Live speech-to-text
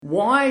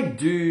Why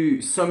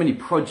do so many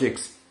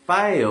projects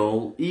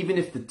fail even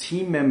if the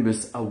team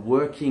members are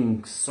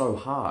working so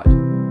hard?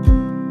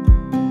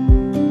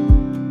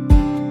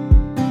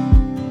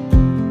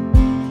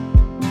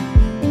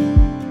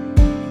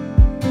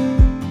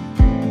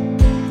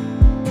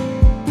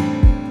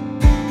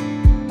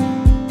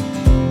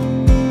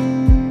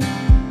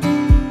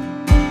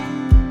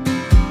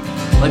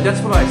 Like,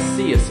 that's what I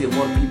see. I see a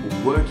lot of people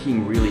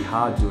working really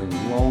hard, doing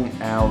long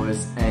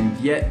hours, and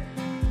yet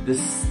the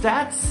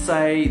stats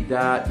say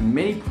that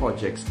many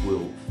projects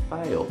will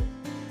fail.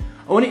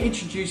 I want to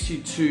introduce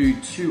you to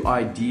two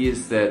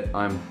ideas that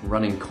I'm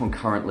running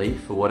concurrently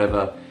for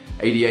whatever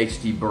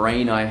ADHD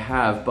brain I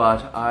have,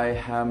 but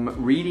I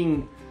am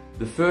reading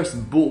the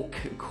first book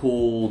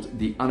called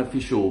The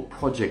Unofficial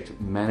Project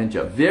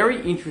Manager.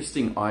 Very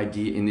interesting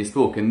idea in this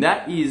book, and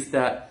that is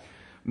that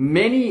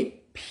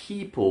many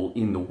people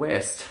in the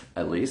West,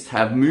 at least,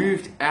 have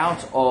moved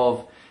out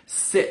of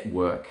set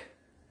work,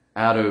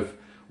 out of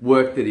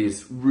work that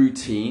is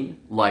routine,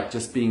 like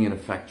just being in a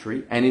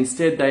factory, and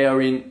instead they are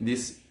in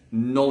this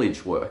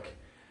knowledge work.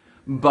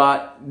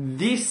 But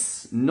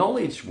this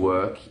knowledge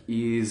work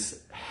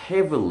is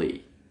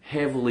heavily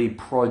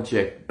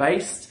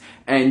project-based,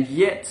 and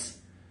yet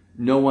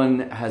no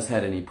one has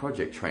had any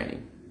project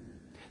training.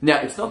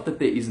 Now, it's not that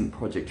there isn't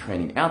project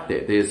training out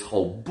there. There's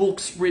whole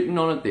books written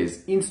on it,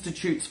 there's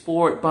institutes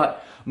for it,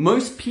 but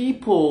most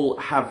people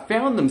have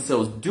found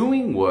themselves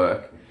doing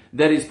work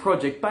that is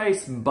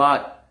project-based,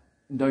 but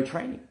no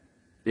training.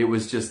 It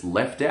was just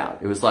left out.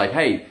 It was like,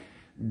 hey,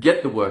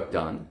 get the work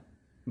done,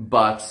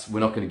 but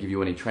we're not going to give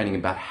you any training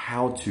about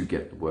how to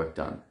get the work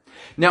done.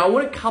 Now, I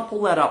want to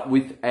couple that up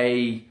with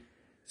a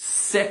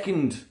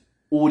second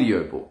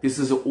audiobook. This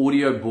is an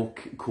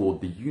audiobook called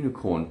The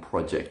Unicorn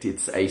Project.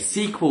 It's a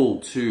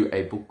sequel to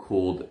a book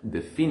called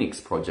The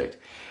Phoenix Project.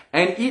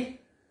 And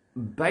it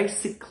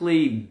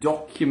basically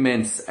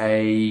documents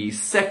a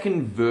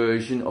second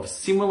version of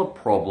similar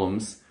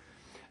problems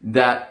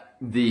that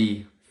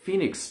the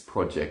Phoenix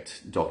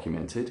Project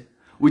documented,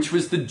 which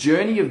was the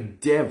journey of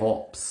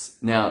DevOps.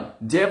 Now,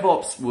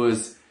 DevOps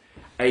was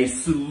a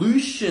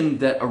solution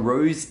that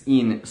arose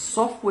in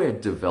software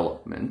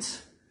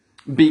development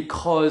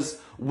because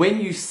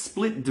when you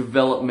split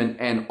development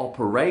and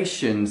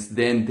operations,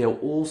 then there are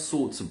all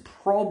sorts of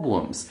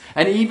problems.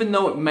 And even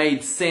though it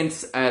made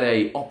sense at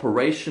an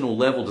operational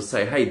level to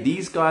say, hey,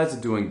 these guys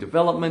are doing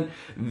development,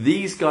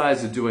 these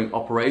guys are doing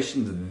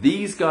operations,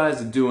 these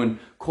guys are doing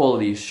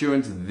quality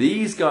assurance,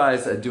 these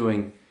guys are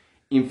doing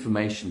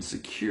information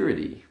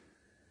security,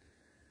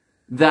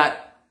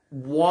 that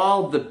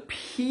while the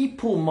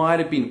people might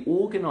have been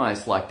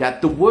organized like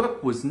that, the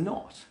work was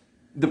not.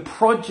 The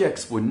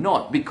projects were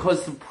not,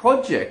 because the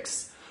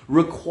projects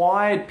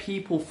required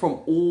people from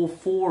all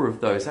four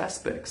of those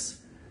aspects.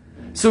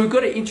 So we've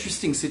got an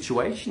interesting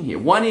situation here.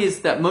 One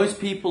is that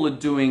most people are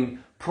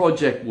doing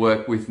project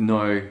work with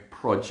no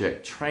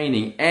project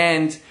training,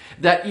 and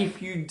that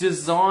if you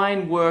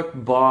design work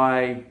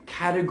by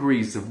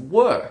categories of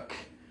work,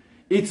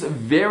 it's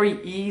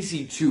very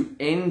easy to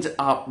end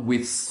up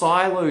with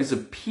silos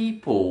of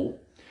people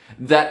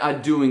that are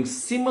doing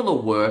similar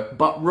work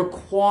but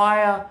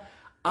require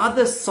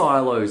other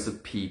silos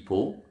of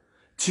people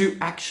to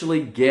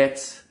actually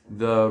get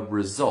the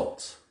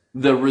result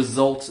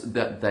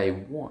that they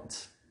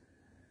want.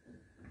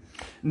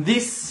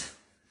 This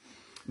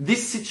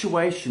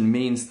situation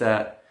means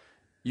that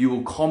you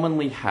will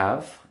commonly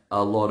have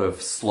a lot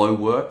of slow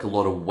work, a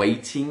lot of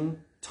waiting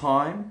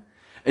time.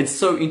 It's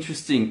so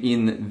interesting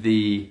in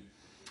the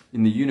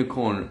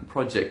Unicorn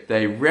Project,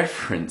 they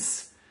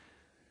reference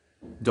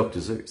Dr.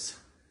 Seuss.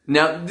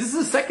 Now, this is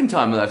the second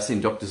time that I've seen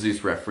Dr.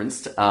 Seuss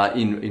referenced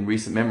in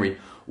recent memory.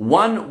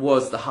 One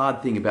was The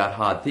Hard Thing About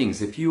Hard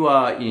Things. If you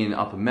are in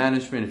upper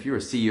management, if you're a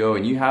CEO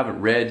and you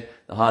haven't read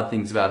The Hard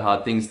Things About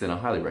Hard Things, then I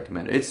highly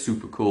recommend it. It's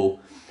super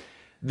cool.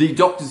 The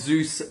Dr.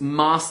 Seuss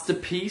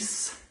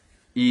masterpiece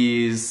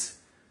is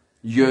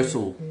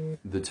Yertle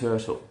the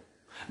Turtle.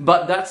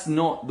 But that's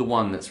not the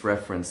one that's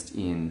referenced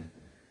in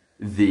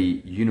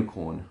the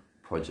Unicorn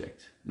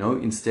Project. No,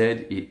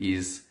 instead it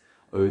is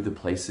Oh, the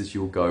Places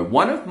You'll Go.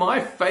 One of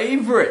my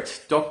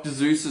favorite Dr.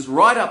 Seuss's,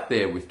 right up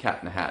there with Cat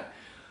in the Hat.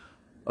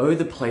 Oh,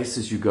 the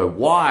Places You Go.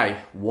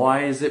 Why?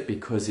 Why is it?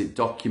 Because it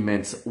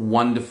documents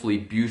wonderfully,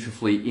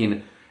 beautifully,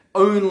 in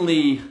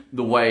only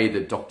the way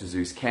that Dr.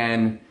 Seuss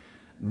can,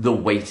 the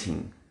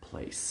waiting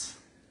place.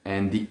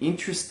 And the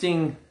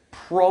interesting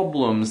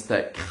problems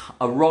that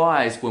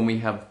arise when we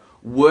have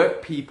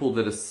work people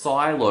that are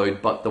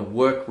siloed, but the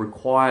work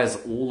requires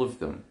all of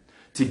them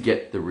to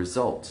get the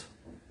result.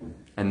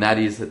 And that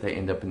is that they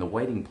end up in the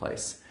waiting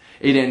place.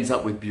 It ends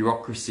up with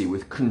bureaucracy,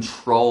 with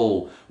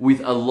control,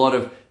 with a lot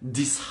of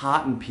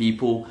disheartened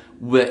people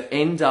that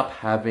end up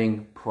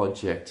having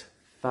project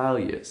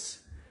failures.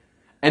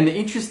 And the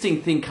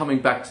interesting thing, coming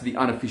back to the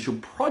unofficial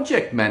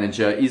project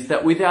manager, is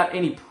that without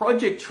any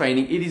project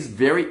training, it is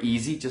very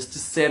easy just to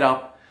set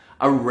up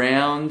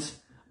around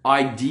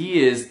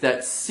ideas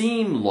that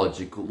seem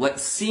logical, that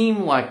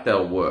seem like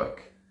they'll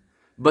work.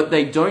 but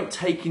they don't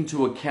take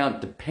into account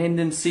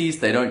dependencies.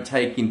 They don't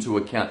take into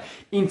account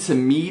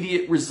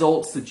intermediate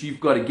results that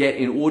you've got to get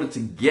in order to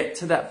get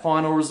to that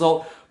final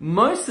result.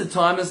 Most of the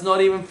time, it's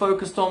not even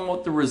focused on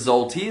what the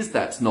result is.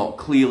 That's not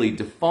clearly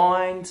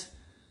defined.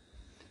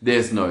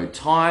 There's no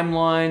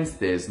timelines.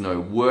 There's no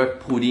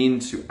work put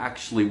into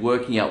actually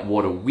working out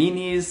what a win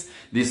is.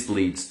 This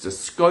leads to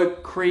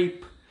scope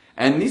creep.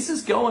 And this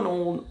is going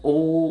on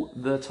all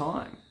the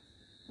time.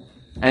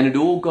 And it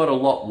all got a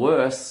lot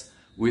worse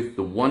with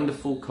the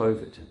wonderful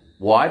COVID.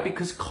 Why?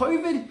 Because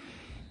COVID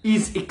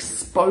is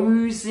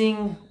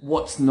exposing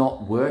what's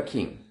not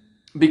working.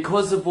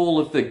 Because of all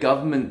of the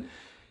government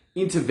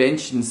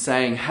intervention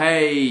saying,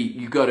 hey,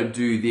 you got to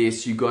do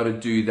this, you got to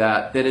do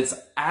that, that it's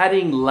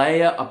adding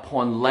layer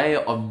upon layer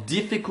of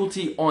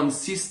difficulty on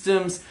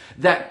systems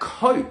that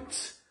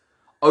coped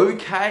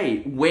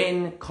okay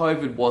when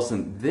COVID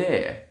wasn't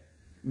there,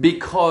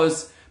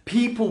 because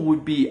people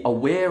would be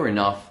aware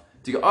enough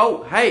to go,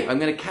 oh, hey, I'm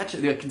going to catch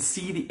it. I can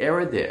see the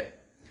error there.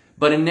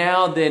 But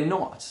now they're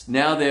not.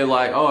 Now they're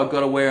like, oh, I've got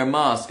to wear a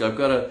mask. I've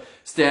got to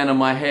stand on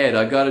my head.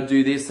 I've got to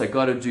do this. I've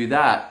got to do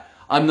that.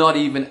 I'm not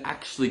even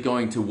actually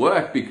going to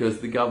work because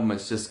the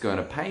government's just going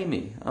to pay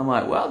me. I'm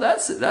like, well,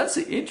 that's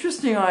an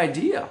interesting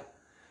idea.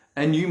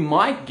 And you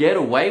might get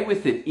away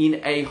with it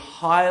in a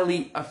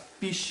highly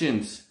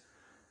efficient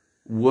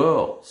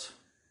world.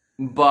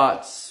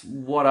 But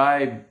what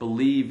I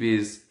believe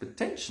is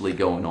potentially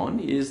going on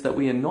is that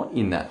we are not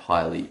in that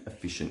highly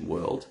efficient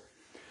world.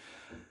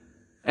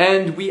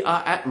 And we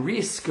are at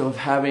risk of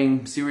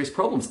having serious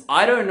problems.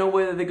 I don't know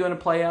whether they're going to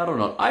play out or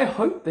not. I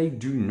hope they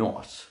do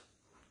not.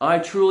 I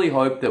truly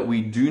hope that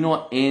we do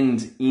not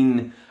end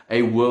in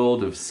a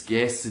world of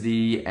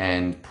scarcity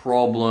and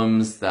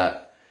problems,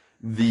 that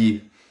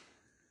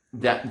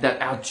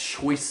our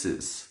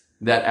choices,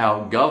 that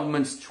our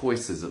government's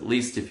choices, at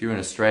least if you're in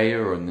Australia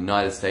or in the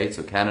United States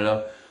or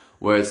Canada,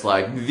 where it's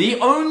like,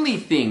 the only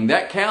thing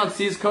that counts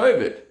is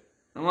COVID.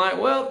 I'm like,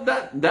 well,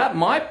 that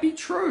might be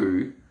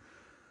true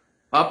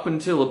up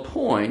until a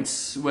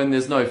point when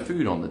there's no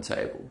food on the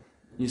table.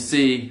 You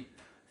see,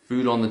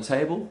 food on the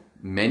table,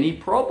 many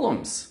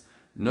problems.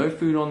 No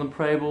food on the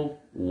table,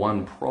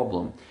 one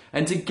problem.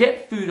 And to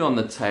get food on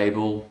the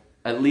table,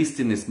 at least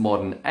in this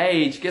modern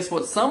age, guess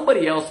what?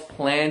 Somebody else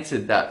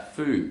planted that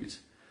food.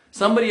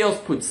 Somebody else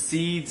put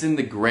seeds in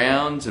the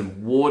ground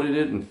and watered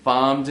it and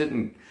farmed it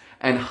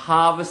and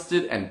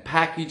harvested and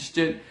packaged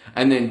it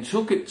and then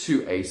took it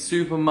to a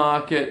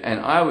supermarket, and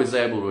I was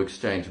able to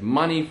exchange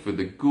money for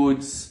the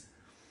goods.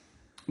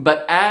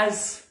 But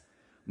as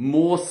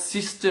more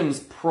systems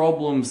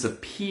problems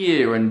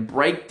appear and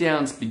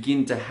breakdowns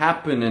begin to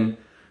happen, and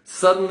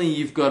suddenly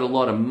you've got a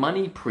lot of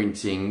money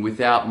printing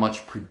without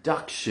much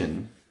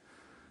production,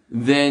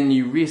 then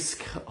you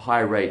risk high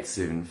rates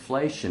of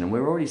inflation. And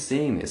we're already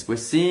seeing this. We're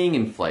seeing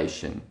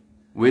inflation.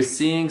 We're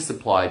seeing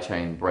supply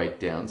chain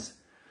breakdowns.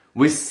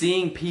 We're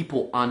seeing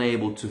people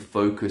unable to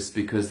focus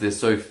because they're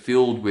so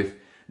filled with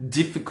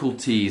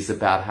difficulties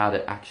about how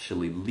to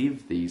actually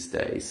live these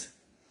days.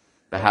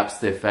 Perhaps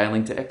they're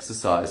failing to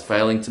exercise,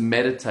 failing to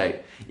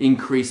meditate,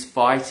 increased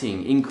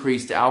fighting,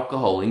 increased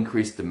alcohol,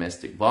 increased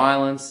domestic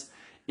violence,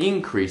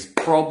 increased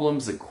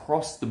problems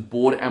across the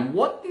board. And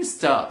what this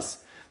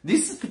does,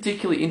 this is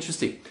particularly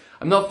interesting.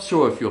 I'm not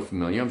sure if you're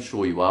familiar, I'm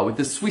sure you are, with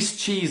the Swiss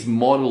cheese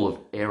model of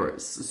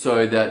errors,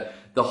 so that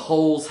the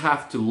holes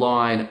have to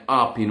line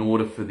up in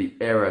order for the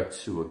error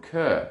to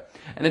occur.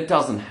 And it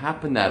doesn't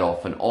happen that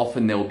often.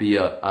 Often there'll be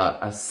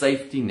a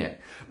safety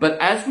net. But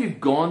as we've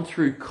gone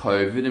through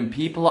COVID and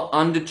people are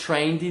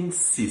undertrained in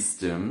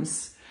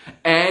systems,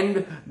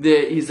 and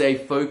there is a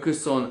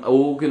focus on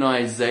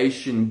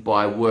organization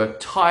by work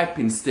type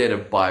instead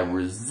of by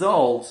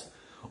result,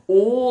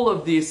 all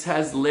of this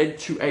has led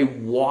to a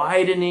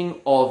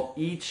widening of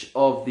each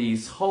of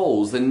these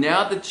holes. And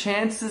now the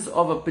chances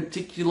of a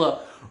particular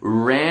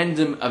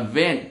random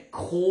event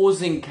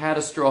causing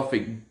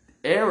catastrophic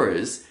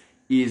errors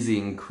is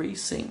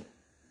increasing.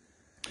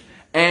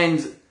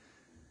 And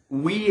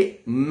we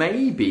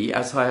may be,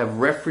 as I have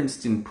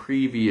referenced in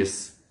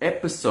previous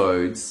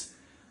episodes,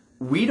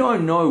 we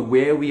don't know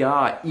where we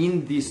are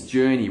in this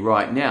journey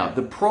right now.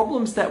 The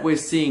problems that we're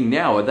seeing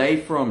now, are they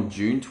from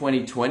June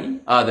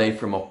 2020? Are they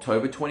from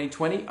October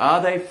 2020?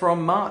 Are they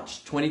from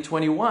March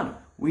 2021?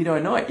 We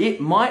don't know.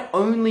 It might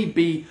only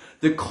be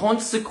the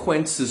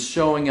consequences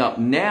showing up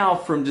now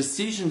from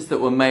decisions that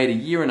were made a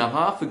year and a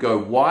half ago.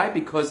 Why?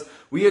 Because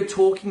we are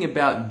talking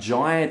about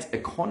giant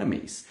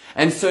economies.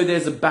 And so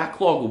there's a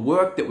backlog of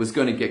work that was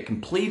going to get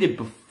completed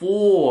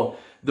before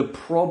the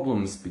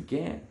problems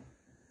began.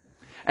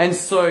 And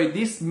so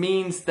this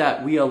means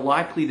that we are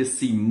likely to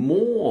see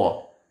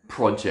more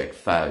project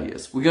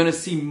failures. We're going to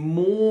see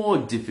more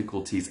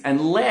difficulties,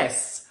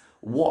 unless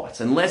what?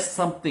 Unless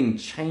something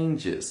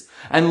changes,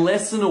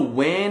 unless an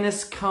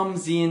awareness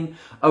comes in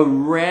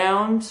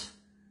around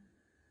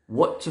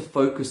what to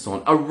focus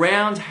on,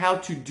 around how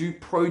to do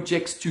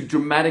projects to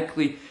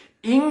dramatically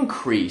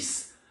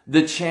increase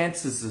the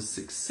chances of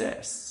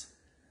success.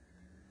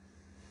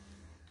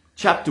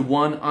 Chapter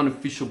 1,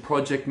 Unofficial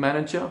Project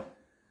Manager.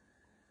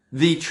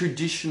 the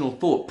traditional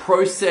thought.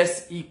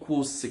 Process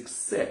equals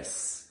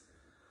success.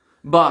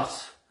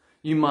 But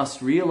you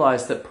must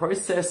realize that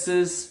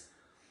processes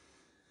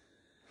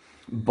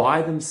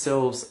by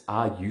themselves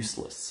are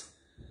useless.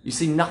 You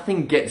see,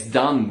 nothing gets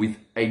done with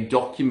a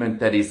document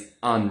that is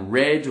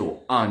unread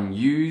or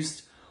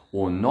unused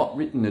or not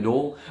written at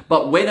all.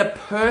 But when a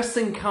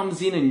person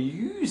comes in and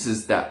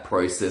uses that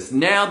process,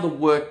 now the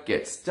work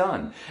gets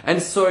done.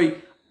 And so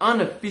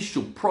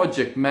unofficial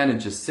project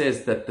manager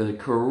says that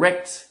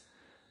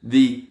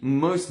the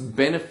most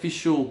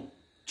beneficial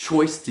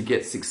choice to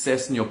get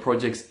success in your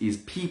projects is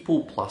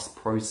people plus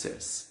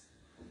process.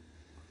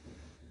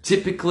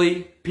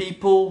 Typically,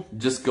 people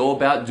just go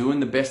about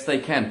doing the best they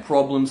can.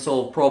 Problem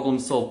solve, problem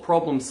solve,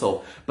 problem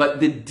solve. But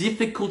the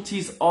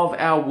difficulties of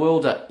our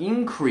world are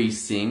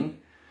increasing,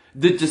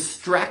 the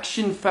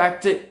distraction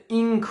factor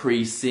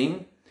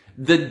increasing,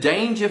 the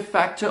danger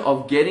factor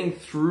of getting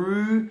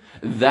through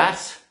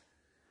that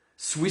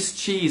Swiss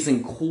cheese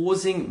and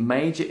causing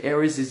major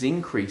errors is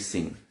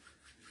increasing.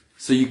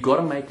 So you've got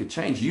to make a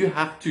change. You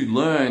have to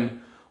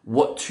learn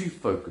what to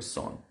focus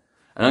on.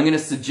 And I'm going to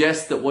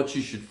suggest that what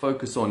you should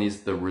focus on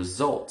is the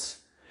results.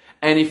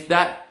 And if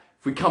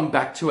we come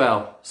back to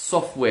our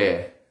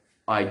software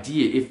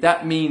idea, if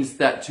that means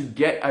that to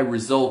get a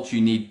result,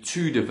 you need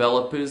 2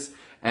 developers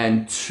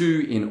and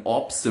 2 in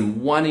ops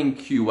and 1 in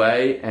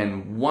QA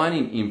and 1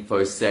 in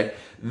InfoSec,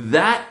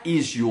 that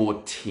is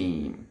your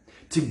team.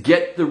 To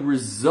get the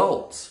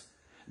results,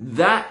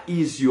 that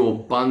is your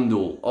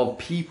bundle of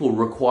people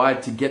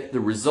required to get the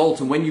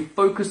result. And when you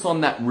focus on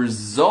that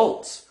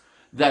result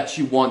that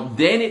you want,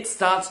 then it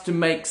starts to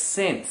make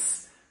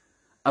sense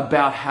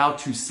about how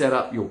to set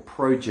up your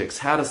projects,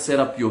 how to set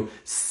up your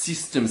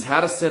systems,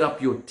 how to set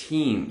up your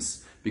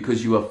teams,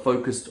 because you are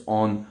focused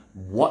on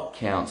what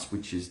counts,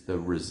 which is the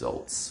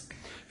results.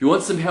 If you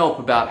want some help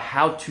about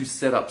how to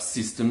set up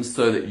systems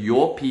so that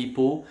your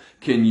people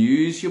can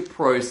use your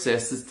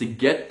processes to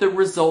get the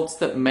results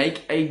that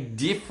make a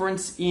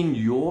difference in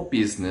your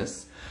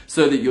business,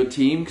 so that your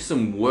team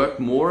can work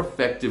more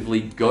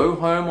effectively, go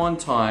home on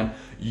time,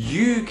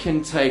 you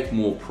can take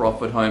more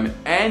profit home,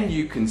 and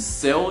you can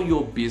sell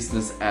your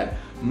business at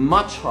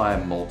much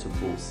higher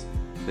multiples,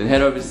 then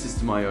head over to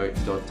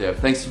systemio.dev.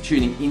 Thanks for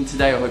tuning in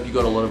today. I hope you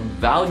got a lot of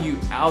value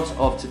out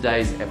of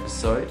today's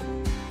episode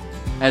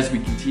as we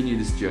continue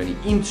this journey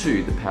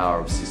into the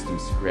power of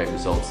systems to create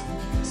results.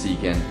 See you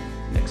again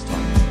next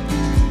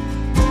time.